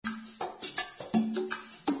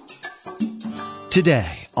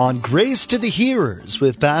Today on Grace to the Hearers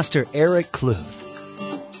with Pastor Eric Kluth.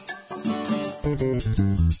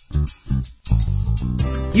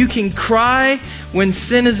 You can cry when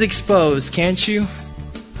sin is exposed, can't you?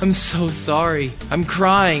 I'm so sorry. I'm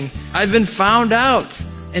crying. I've been found out.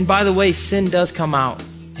 And by the way, sin does come out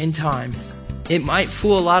in time. It might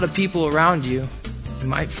fool a lot of people around you. It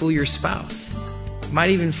might fool your spouse. It might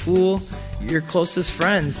even fool your closest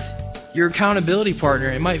friends, your accountability partner.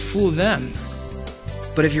 It might fool them.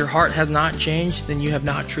 But if your heart has not changed, then you have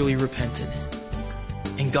not truly repented.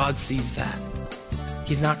 And God sees that.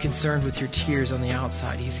 He's not concerned with your tears on the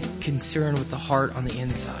outside. He's concerned with the heart on the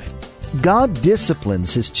inside. God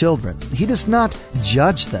disciplines His children. He does not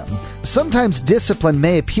judge them. Sometimes discipline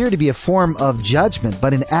may appear to be a form of judgment,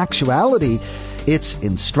 but in actuality, it's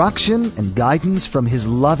instruction and guidance from His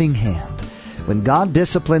loving hand. When God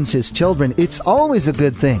disciplines His children, it's always a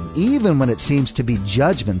good thing, even when it seems to be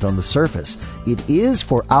judgment on the surface. It is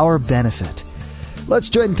for our benefit. Let's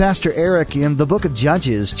join Pastor Eric in the book of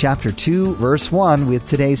Judges, chapter 2, verse 1, with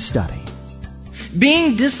today's study.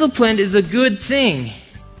 Being disciplined is a good thing.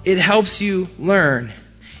 It helps you learn.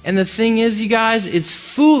 And the thing is, you guys, it's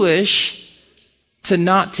foolish to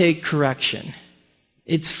not take correction.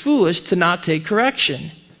 It's foolish to not take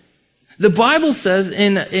correction. The Bible says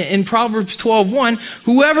in Proverbs 12:1,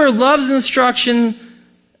 whoever loves instruction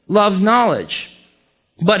loves knowledge,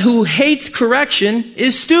 but who hates correction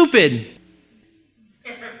is stupid.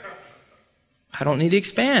 I don't need to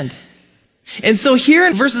expand. And so here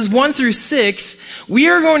in verses 1 through 6, we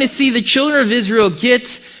are going to see the children of Israel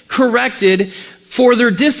get corrected for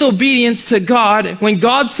their disobedience to God when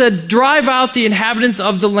God said, drive out the inhabitants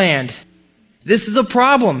of the land. This is a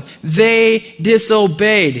problem. They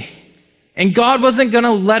disobeyed. And God wasn't going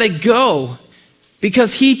to let it go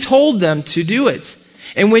because He told them to do it.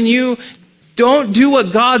 And when you don't do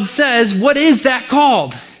what God says, what is that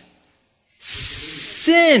called?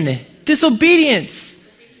 Sin. Disobedience.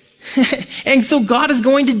 And so God is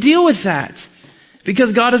going to deal with that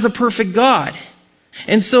because God is a perfect God.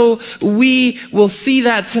 And so we will see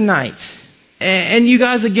that tonight. And you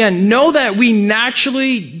guys, again, know that we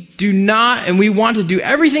naturally do not, and we want to do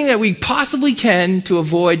everything that we possibly can to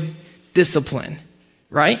avoid discipline,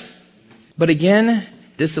 right? But again,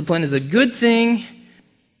 discipline is a good thing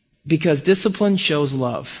because discipline shows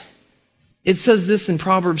love. It says this in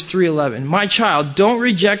Proverbs 3:11, my child, don't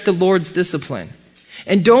reject the Lord's discipline,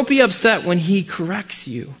 and don't be upset when He corrects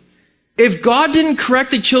you. If God didn't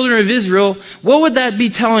correct the children of Israel, what would that be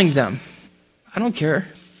telling them? I don't care.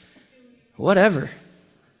 Whatever.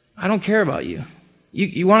 I don't care about you.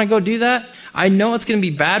 You want to go do that? I know it's going to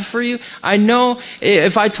be bad for you. I know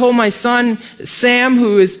if I told my son, Sam,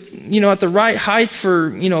 who is, at the right height for,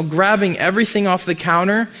 grabbing everything off the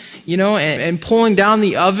counter, and pulling down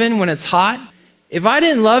the oven when it's hot. If I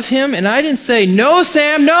didn't love him and I didn't say, no,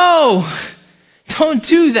 Sam, no, don't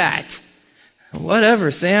do that. Whatever,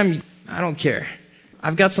 Sam, I don't care.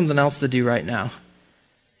 I've got something else to do right now.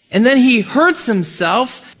 And then he hurts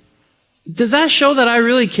himself. Does that show that I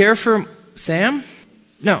really care for Sam?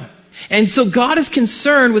 No. And so God is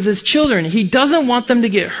concerned with His children. He doesn't want them to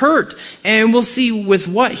get hurt. And we'll see with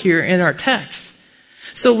what here in our text.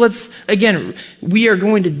 So we are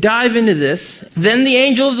going to dive into this. Then the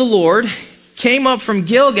angel of the Lord came up from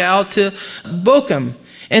Gilgal to Bochum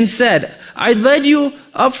and said, I led you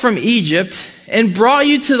up from Egypt and brought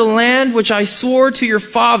you to the land which I swore to your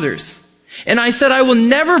fathers. And I said, I will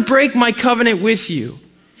never break my covenant with you.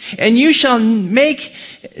 And you shall make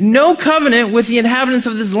no covenant with the inhabitants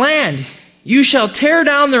of this land. You shall tear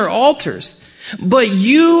down their altars. But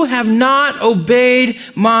you have not obeyed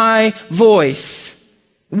my voice.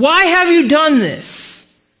 Why have you done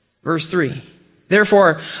this? Verse 3.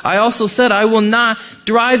 Therefore, I also said, I will not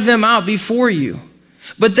drive them out before you.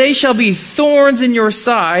 But they shall be thorns in your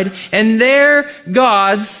side, and their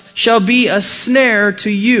gods shall be a snare to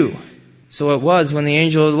you. So it was when the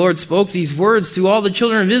angel of the Lord spoke these words to all the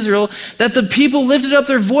children of Israel that the people lifted up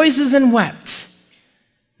their voices and wept.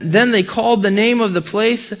 Then they called the name of the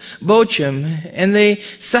place Bochum, and they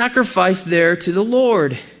sacrificed there to the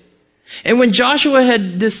Lord. And when Joshua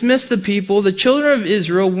had dismissed the people, the children of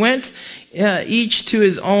Israel went each to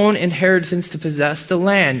his own inheritance to possess the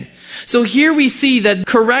land. So here we see that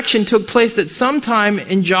correction took place at some time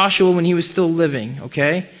in Joshua when he was still living,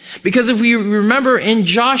 okay? Because if we remember in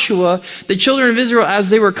Joshua, the children of Israel, as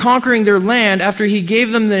they were conquering their land, after he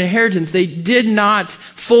gave them the inheritance, they did not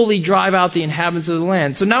fully drive out the inhabitants of the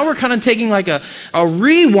land. So now we're kind of taking like a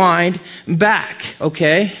rewind back,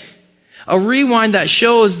 okay? A rewind that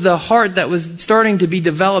shows the heart that was starting to be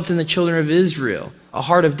developed in the children of Israel. a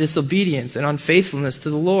heart of disobedience and unfaithfulness to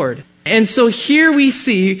the Lord. And so here we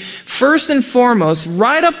see, first and foremost,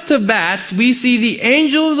 right up to bat, we see the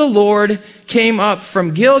angel of the Lord came up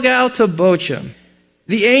from Gilgal to Bochum.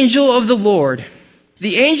 The angel of the Lord.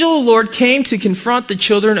 The angel of the Lord came to confront the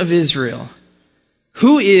children of Israel.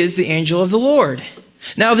 Who is the angel of the Lord?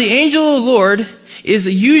 Now, the angel of the Lord is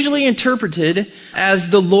usually interpreted as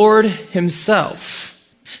the Lord himself.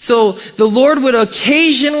 So the Lord would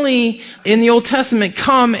occasionally, in the Old Testament,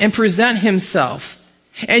 come and present himself.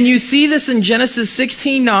 And you see this in Genesis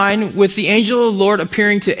 16:9 with the angel of the Lord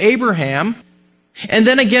appearing to Abraham. And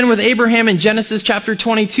then again with Abraham in Genesis chapter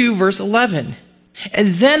 22, verse 11.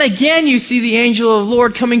 And then again you see the angel of the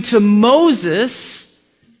Lord coming to Moses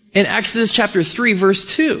in Exodus chapter 3, verse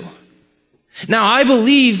 2. Now, I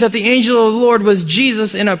believe that the angel of the Lord was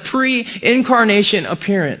Jesus in a pre-incarnation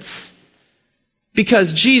appearance.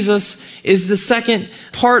 Because Jesus is the second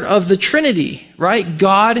part of the Trinity, right?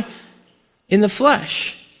 God in the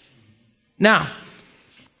flesh. Now,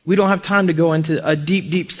 we don't have time to go into a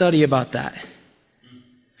deep study about that.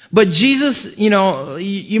 But Jesus,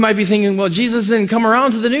 you might be thinking, well, Jesus didn't come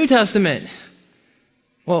around to the New Testament.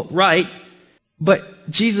 Well, right. But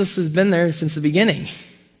Jesus has been there since the beginning.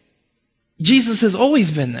 Jesus has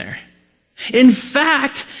always been there. In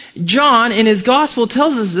fact, John in his gospel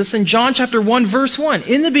tells us this in John chapter 1, verse 1.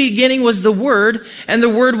 In the beginning was the Word, and the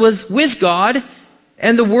Word was with God,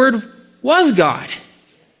 and the Word was God.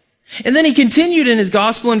 And then he continued in his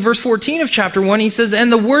gospel in verse 14 of chapter 1. He says,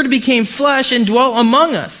 and the Word became flesh and dwelt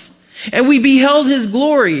among us. And we beheld his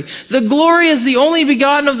glory. The glory is the only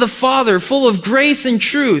begotten of the Father, full of grace and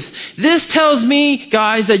truth. This tells me,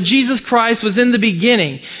 guys, that Jesus Christ was in the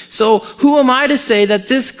beginning. So who am I to say that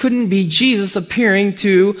this couldn't be Jesus appearing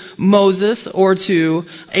to Moses or to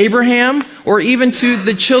Abraham or even to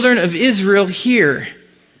the children of Israel here?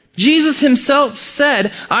 Jesus himself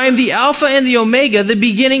said, I am the Alpha and the Omega, the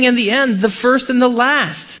beginning and the end, the first and the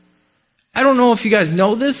last. I don't know if you guys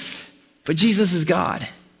know this, but Jesus is God.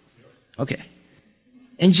 Okay.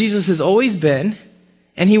 And Jesus has always been,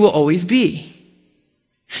 and he will always be.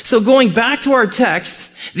 So going back to our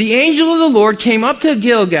text, the angel of the Lord came up to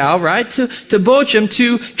Gilgal, right, to Bochum,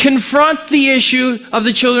 to confront the issue of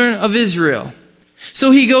the children of Israel.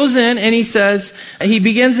 So he goes in and he says,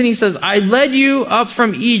 I led you up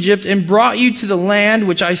from Egypt and brought you to the land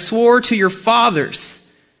which I swore to your fathers.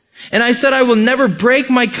 And I said, I will never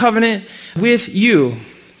break my covenant with you.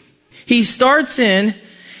 He starts in,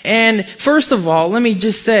 and first of all, let me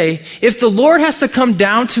just say, if the Lord has to come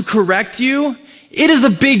down to correct you, it is a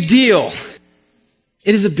big deal.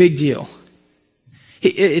 It is a big deal.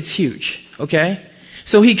 It's huge, okay?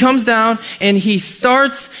 So he comes down and he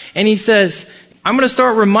starts and he says, I'm going to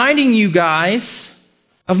start reminding you guys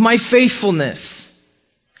of my faithfulness.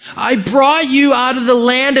 I brought you out of the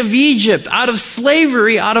land of Egypt, out of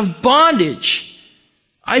slavery, out of bondage.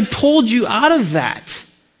 I pulled you out of that.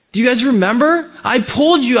 Do you guys remember? I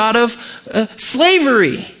pulled you out of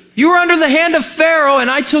slavery. You were under the hand of Pharaoh and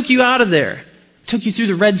I took you out of there. Took you through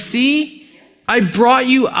the Red Sea. I brought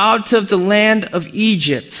you out of the land of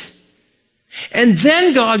Egypt. And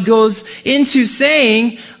then God goes into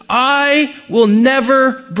saying, I will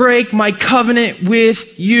never break my covenant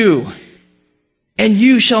with you. And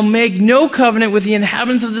you shall make no covenant with the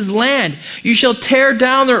inhabitants of this land. You shall tear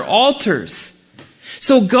down their altars.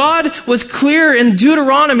 So God was clear in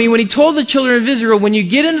Deuteronomy when he told the children of Israel, when you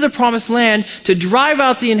get into the promised land, to drive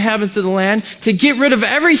out the inhabitants of the land, to get rid of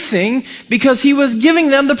everything, because he was giving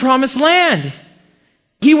them the promised land.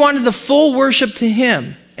 He wanted the full worship to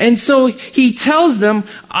him. And so he tells them,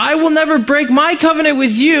 I will never break my covenant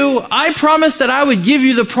with you. I promised that I would give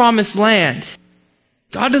you the promised land.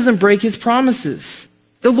 God doesn't break his promises.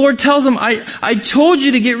 The Lord tells him, I told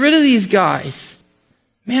you to get rid of these guys.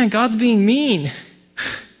 Man, God's being mean.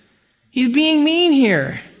 He's being mean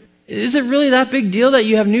here. Is it really that big deal that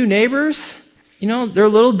you have new neighbors? They're a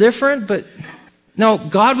little different, but no,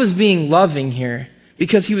 God was being loving here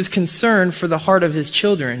because he was concerned for the heart of his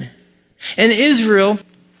children. And Israel,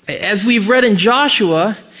 as we've read in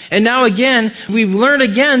Joshua, and now again, we've learned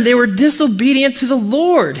again, they were disobedient to the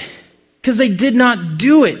Lord because they did not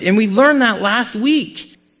do it. And we learned that last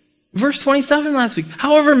week. Verse 27 last week.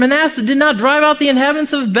 However, Manasseh did not drive out the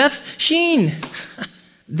inhabitants of Beth Shean.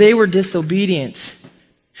 They were disobedient.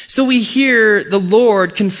 So we hear the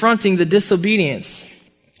Lord confronting the disobedience.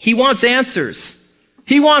 He wants answers.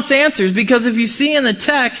 He wants answers because if you see in the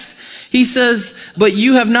text, he says, but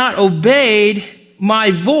you have not obeyed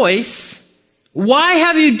my voice. Why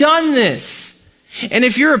have you done this? And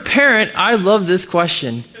if you're a parent, I love this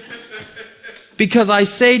question. Because I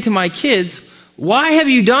say to my kids, why have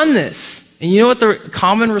you done this? And you know what the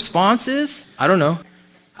common response is? I don't know.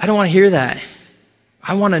 I don't want to hear that.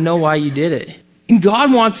 I want to know why you did it. And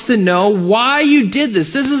God wants to know why you did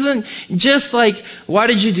this. This isn't just like, why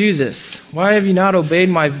did you do this? Why have you not obeyed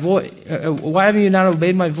my voice? Why have you not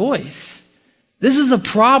obeyed my voice? This is a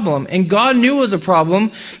problem, and God knew it was a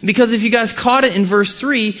problem, because if you guys caught it in verse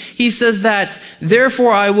 3, he says that,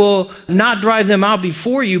 therefore I will not drive them out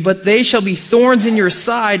before you, but they shall be thorns in your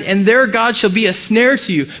side, and their God shall be a snare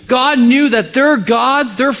to you. God knew that their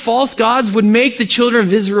gods, their false gods, would make the children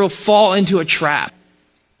of Israel fall into a trap.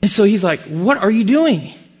 And so he's like, what are you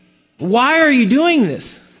doing? Why are you doing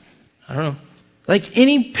this? I don't know. Like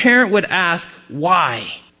any parent would ask,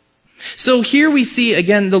 why? So here we see,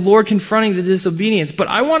 again, the Lord confronting the disobedience. But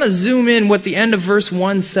I want to zoom in what the end of verse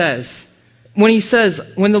 1 says. When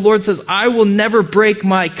the Lord says, I will never break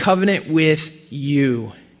my covenant with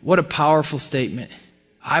you. What a powerful statement.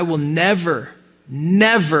 I will never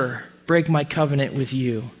break my covenant with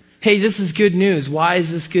you. Hey, this is good news. Why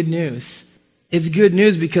is this good news? It's good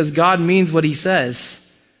news because God means what he says,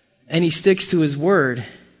 and he sticks to his word.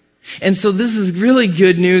 And so this is really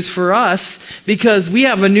good news for us because we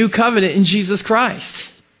have a new covenant in Jesus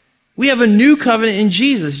Christ. We have a new covenant in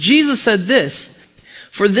Jesus. Jesus said this,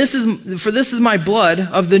 for this is my blood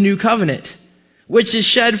of the new covenant, which is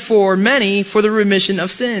shed for many for the remission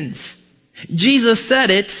of sins. Jesus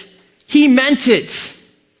said it. He meant it.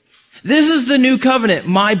 This is the new covenant,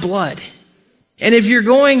 my blood. And if you're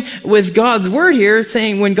going with God's word here,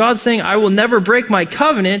 when God's saying, I will never break my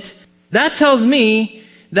covenant, that tells me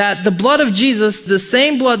that the blood of Jesus, the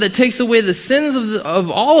same blood that takes away the sins of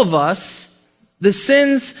all of us, the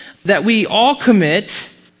sins that we all commit,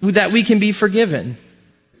 that we can be forgiven.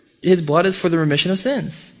 His blood is for the remission of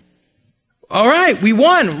sins. All right, we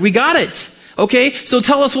won. We got it. Okay, so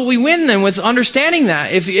tell us what we win then with understanding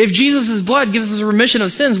that. If Jesus' blood gives us a remission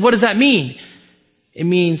of sins, what does that mean? It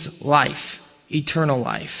means life, eternal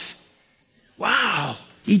life. Wow,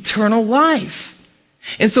 eternal life.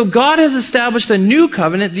 And so God has established a new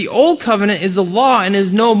covenant. The old covenant is the law and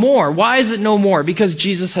is no more. Why is it no more? Because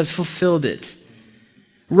Jesus has fulfilled it.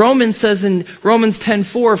 Romans says in Romans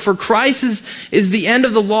 10:4, for Christ is the end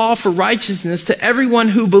of the law for righteousness to everyone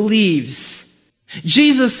who believes.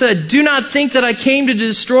 Jesus said, do not think that I came to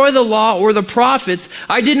destroy the law or the prophets.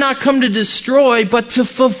 I did not come to destroy, but to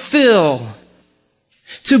fulfill.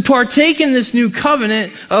 To partake in this new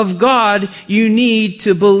covenant of God, you need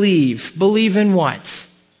to believe. Believe in what?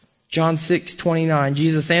 John 6:29.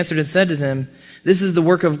 Jesus answered and said to them, this is the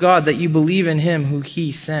work of God, that you believe in him who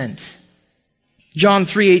he sent. John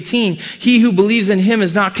 3:18. He who believes in him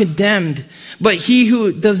is not condemned, but he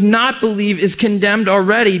who does not believe is condemned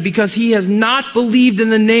already, because he has not believed in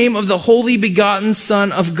the name of the only begotten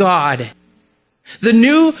Son of God. The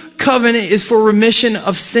new covenant is for remission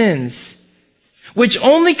of sins, which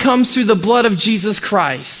only comes through the blood of Jesus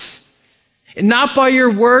Christ. And not by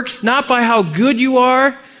your works, not by how good you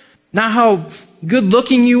are, not how good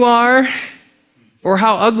looking you are, or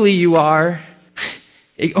how ugly you are.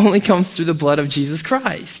 It only comes through the blood of Jesus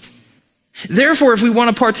Christ. Therefore, if we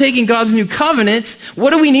want to partake in God's new covenant,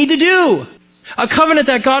 what do we need to do? A covenant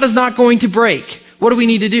that God is not going to break. What do we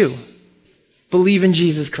need to do? Believe in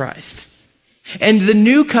Jesus Christ. And the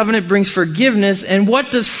new covenant brings forgiveness. And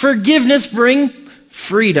what does forgiveness bring?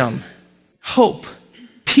 Freedom, hope,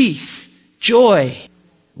 peace, joy,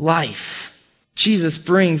 life. Jesus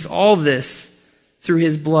brings all this through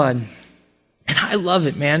his blood. And I love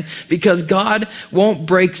it, man, because God won't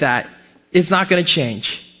break that. It's not going to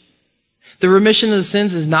change. The remission of the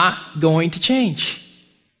sins is not going to change.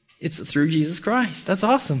 It's through Jesus Christ. That's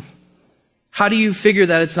awesome. How do you figure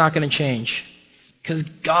that it's not going to change? Because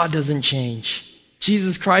God doesn't change.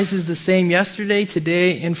 Jesus Christ is the same yesterday,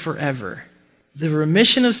 today, and forever. The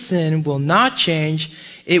remission of sin will not change.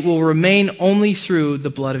 It will remain only through the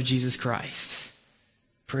blood of Jesus Christ.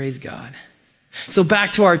 Praise God. So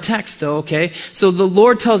back to our text though, okay? So the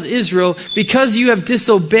Lord tells Israel, because you have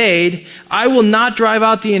disobeyed, I will not drive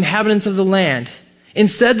out the inhabitants of the land.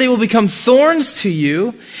 Instead, they will become thorns to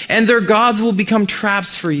you, and their gods will become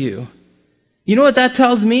traps for you. You know what that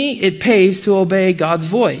tells me? It pays to obey God's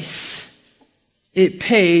voice. It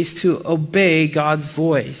pays to obey God's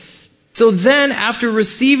voice. So then, after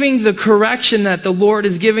receiving the correction that the Lord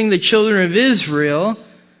is giving the children of Israel,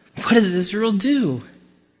 what does Israel do?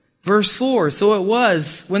 Verse 4, so it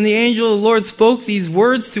was, when the angel of the Lord spoke these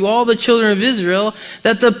words to all the children of Israel,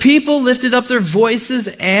 that the people lifted up their voices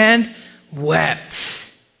and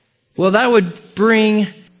wept. Well, that would bring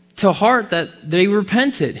to heart that they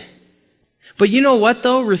repented. But you know what,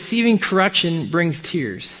 though? Receiving correction brings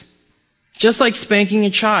tears. Just like spanking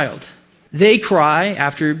a child. They cry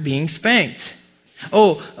after being spanked.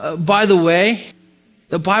 By the way,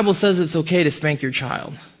 the Bible says it's okay to spank your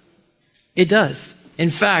child. It does. In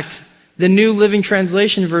fact, the New Living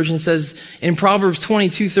Translation version says in Proverbs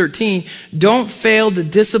 22:13, don't fail to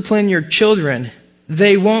discipline your children.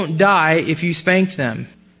 They won't die if you spank them.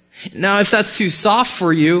 Now, if that's too soft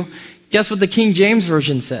for you, guess what the King James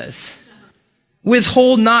Version says?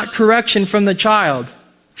 Withhold not correction from the child.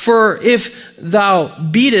 For if thou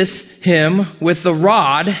beatest him with the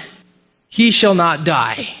rod, he shall not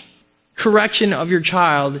die. Correction of your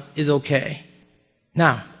child is okay.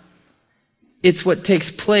 Now, it's what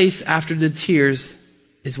takes place after the tears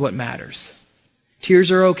is what matters.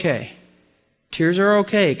 Tears are okay. Tears are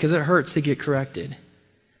okay because it hurts to get corrected.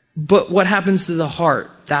 But what happens to the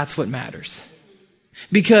heart, that's what matters.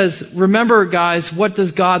 Because remember, guys, what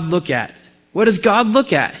does God look at? What does God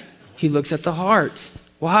look at? He looks at the heart.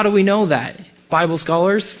 Well, how do we know that? Bible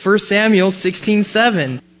scholars, 1 Samuel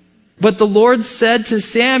 16:7. But the Lord said to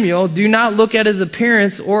Samuel, do not look at his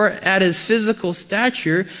appearance or at his physical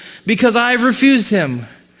stature, because I have refused him.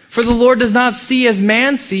 For the Lord does not see as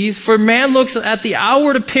man sees, for man looks at the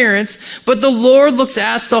outward appearance, but the Lord looks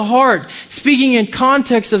at the heart. Speaking in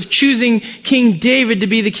context of choosing King David to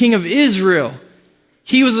be the king of Israel.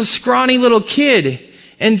 He was a scrawny little kid.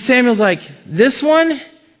 And Samuel's like, this one?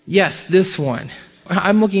 Yes, this one.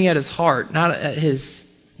 I'm looking at his heart, not at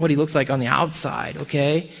what he looks like on the outside,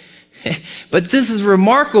 okay? But this is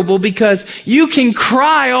remarkable because you can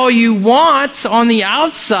cry all you want on the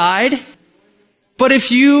outside, but if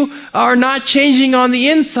you are not changing on the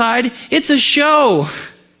inside, it's a show.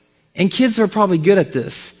 And kids are probably good at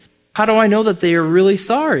this. How do I know that they are really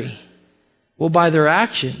sorry? Well, by their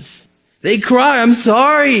actions. They cry, I'm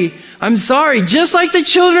sorry, just like the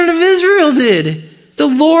children of Israel did. The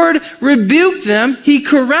Lord rebuked them, He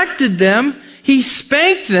corrected them, He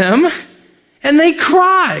spanked them, and they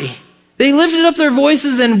cry. They lifted up their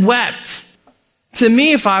voices and wept. To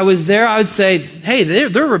me, if I was there, I would say, hey, they're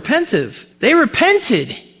repentive. They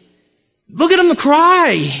repented. Look at them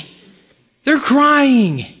cry. They're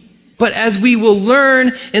crying. But as we will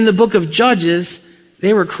learn in the book of Judges,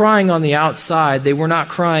 they were crying on the outside. They were not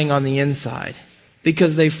crying on the inside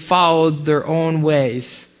because they followed their own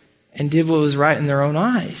ways and did what was right in their own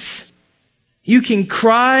eyes. You can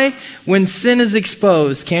cry when sin is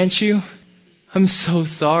exposed, can't you? I'm so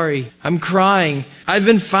sorry. I'm crying. I've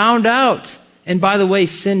been found out. And by the way,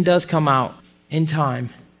 sin does come out in time.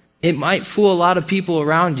 It might fool a lot of people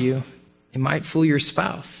around you. It might fool your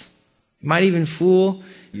spouse. It might even fool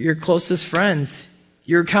your closest friends,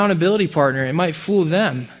 your accountability partner. It might fool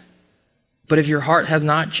them. But if your heart has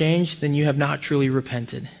not changed, then you have not truly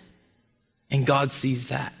repented. And God sees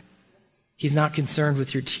that. He's not concerned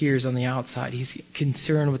with your tears on the outside. He's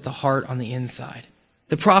concerned with the heart on the inside.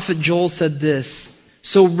 The prophet Joel said this,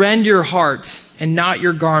 so rend your heart and not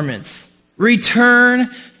your garments.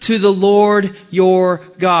 Return to the Lord your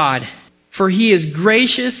God, for He is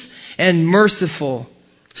gracious and merciful,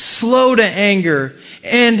 slow to anger,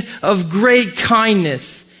 and of great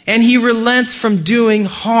kindness, and He relents from doing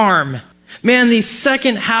harm. Man, the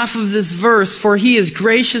second half of this verse, for He is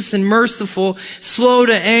gracious and merciful, slow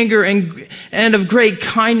to anger, and of great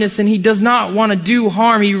kindness, and He does not want to do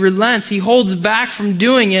harm. He relents. He holds back from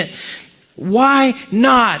doing it. Why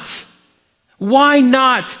not? Why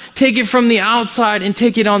not take it from the outside and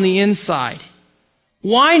take it on the inside?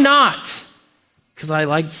 Why not? Because I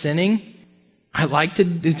like sinning. I like to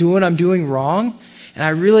do what I'm doing wrong, and I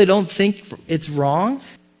really don't think it's wrong.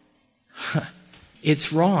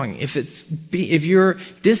 It's wrong. If you're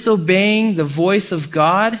disobeying the voice of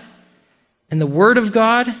God and the Word of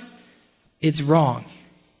God, it's wrong.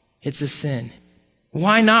 It's a sin.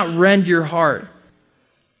 Why not rend your heart?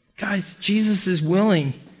 Guys, Jesus is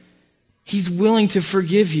willing. He's willing to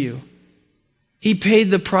forgive you. He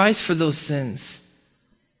paid the price for those sins.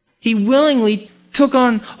 He willingly took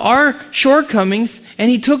on our shortcomings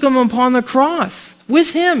and He took them upon the cross.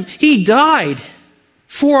 With Him, He died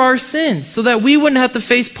for our sins so that we wouldn't have to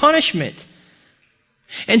face punishment.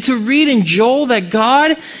 And to read in Joel that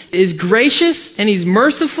God is gracious and He's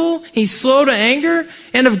merciful, He's slow to anger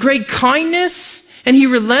and of great kindness, and He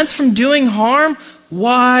relents from doing harm,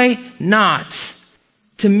 why not?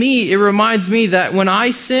 To me, it reminds me that when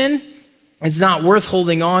I sin, it's not worth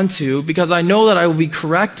holding on to because I know that I will be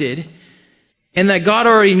corrected and that God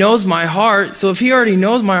already knows my heart. So if He already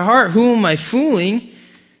knows my heart, who am I fooling?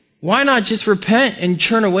 Why not just repent and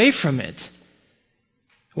turn away from it?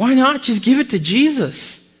 Why not just give it to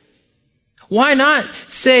Jesus? Why not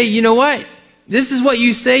say, you know what? This is what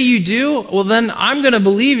you say you do. Well, then I'm going to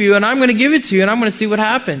believe you and I'm going to give it to you and I'm going to see what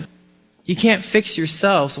happens. You can't fix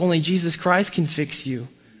yourselves. Only Jesus Christ can fix you.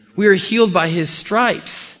 We are healed by his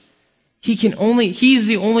stripes. He's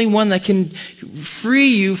the only one that can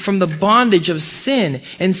free you from the bondage of sin.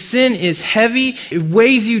 And sin is heavy. It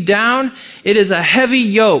weighs you down. It is a heavy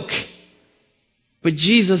yoke. But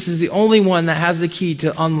Jesus is the only one that has the key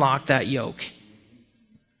to unlock that yoke.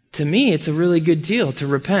 To me, it's a really good deal to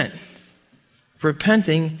repent.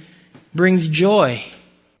 Repenting brings joy.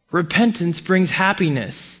 Repentance brings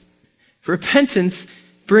happiness. Repentance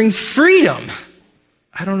brings freedom.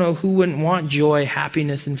 I don't know who wouldn't want joy,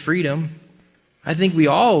 happiness, and freedom. I think we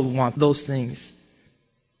all want those things.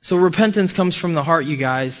 So repentance comes from the heart, you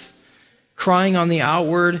guys. Crying on the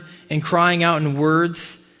outward and crying out in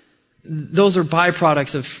words, those are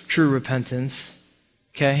byproducts of true repentance.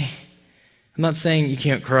 Okay? I'm not saying you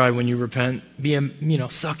can't cry when you repent.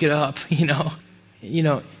 Suck it up,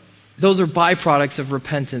 Those are byproducts of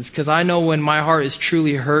repentance, because I know when my heart is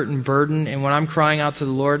truly hurt and burdened, and when I'm crying out to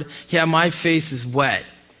the Lord, my face is wet.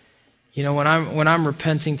 When I'm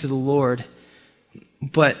repenting to the Lord,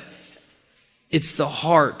 but it's the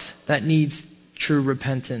heart that needs true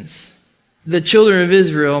repentance. The children of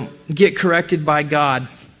Israel get corrected by God,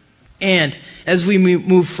 and as we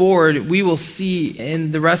move forward, we will see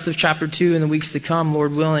in the rest of chapter 2 in the weeks to come,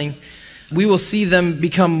 Lord willing, we will see them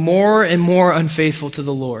become more and more unfaithful to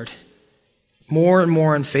the Lord. More and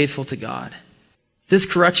more unfaithful to God. This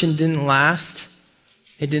correction didn't last.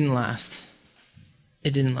 It didn't last.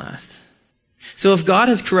 It didn't last. So if God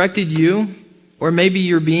has corrected you, or maybe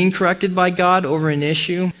you're being corrected by God over an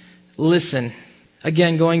issue, listen.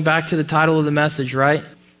 Again, going back to the title of the message, right?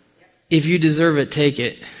 If you deserve it, take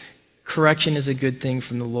it. Correction is a good thing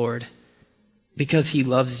from the Lord because he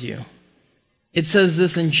loves you. It says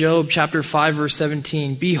this in Job chapter 5, verse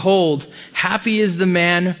 17. Behold, happy is the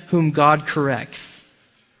man whom God corrects.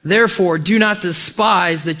 Therefore, do not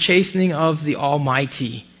despise the chastening of the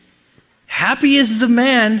Almighty. Happy is the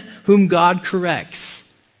man whom God corrects.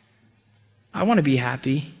 I want to be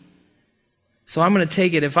happy. So I'm going to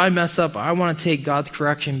take it. If I mess up, I want to take God's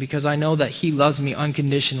correction because I know that he loves me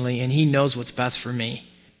unconditionally and he knows what's best for me.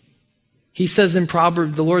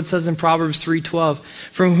 The Lord says in Proverbs 3:12,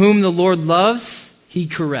 from whom the Lord loves, he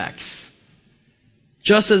corrects.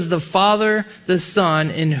 Just as the Father, the Son,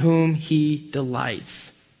 in whom he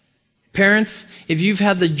delights. Parents, if you've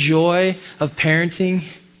had the joy of parenting,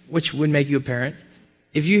 which would make you a parent,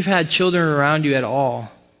 if you've had children around you at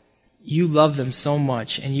all, you love them so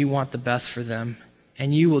much and you want the best for them.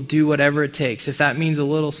 And you will do whatever it takes. If that means a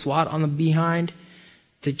little swat on the behind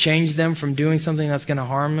to change them from doing something that's going to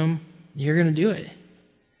harm them, you're going to do it.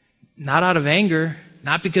 Not out of anger,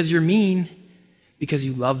 not because you're mean, because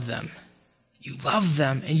you love them. You love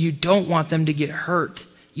them and you don't want them to get hurt.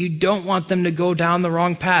 You don't want them to go down the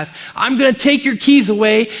wrong path. I'm going to take your keys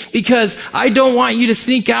away because I don't want you to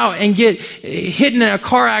sneak out and get hit in a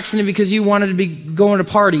car accident because you wanted to be going to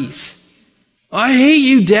parties. I hate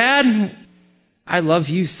you, Dad. I love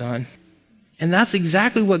you, son. And that's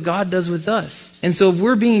exactly what God does with us. And so if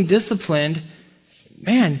we're being disciplined,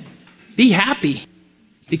 man, be happy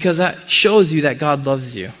because that shows you that God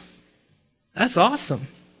loves you. That's awesome.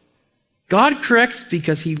 God corrects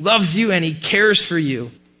because he loves you and he cares for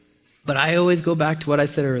you. But I always go back to what I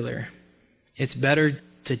said earlier. It's better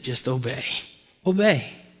to just obey.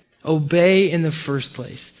 Obey. Obey in the first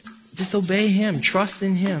place. Just obey him. Trust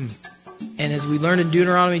in him. And as we learned in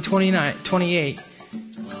Deuteronomy 28,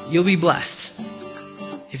 you'll be blessed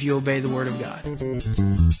if you obey the word of God.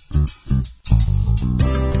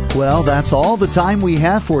 Well, that's all the time we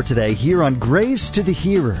have for today here on Grace to the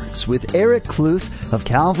Hearers with Eric Kluth of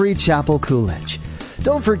Calvary Chapel, Coolidge.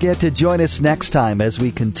 Don't forget to join us next time as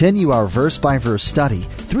we continue our verse-by-verse study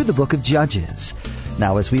through the book of Judges.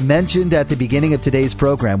 Now, as we mentioned at the beginning of today's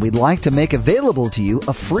program, we'd like to make available to you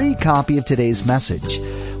a free copy of today's message.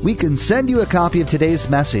 We can send you a copy of today's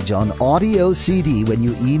message on audio CD when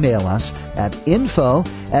you email us at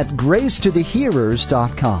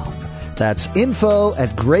info@gracetothehearers.com. That's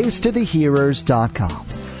info@gracetothehearers.com.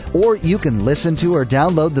 Or you can listen to or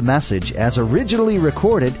download the message as originally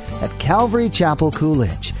recorded at Calvary Chapel,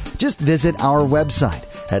 Coolidge. Just visit our website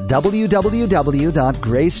at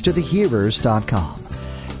www.gracetothehearers.com.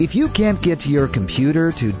 If you can't get to your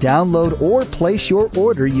computer to download or place your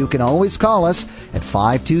order, you can always call us at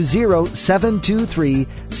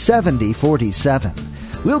 520-723-7047.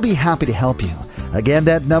 We'll be happy to help you. Again,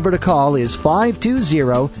 that number to call is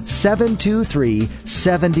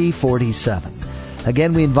 520-723-7047.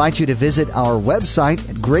 Again, we invite you to visit our website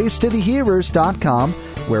at gracetothehearers.com,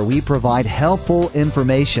 where we provide helpful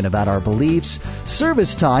information about our beliefs,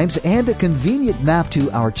 service times, and a convenient map to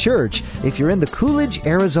our church if you're in the Coolidge,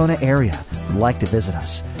 Arizona area and like to visit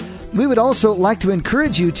us. We would also like to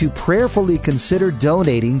encourage you to prayerfully consider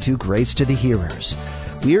donating to Grace to the Hearers.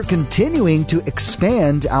 We are continuing to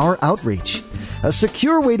expand our outreach. A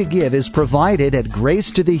secure way to give is provided at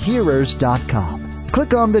gracetothehearers.com.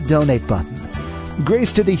 Click on the donate button.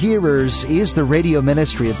 Grace to the Hearers is the radio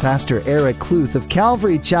ministry of Pastor Eric Kluth of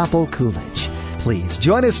Calvary Chapel, Coolidge. Please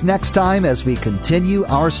join us next time as we continue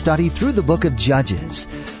our study through the book of Judges.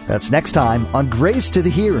 That's next time on Grace to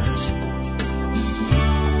the Hearers.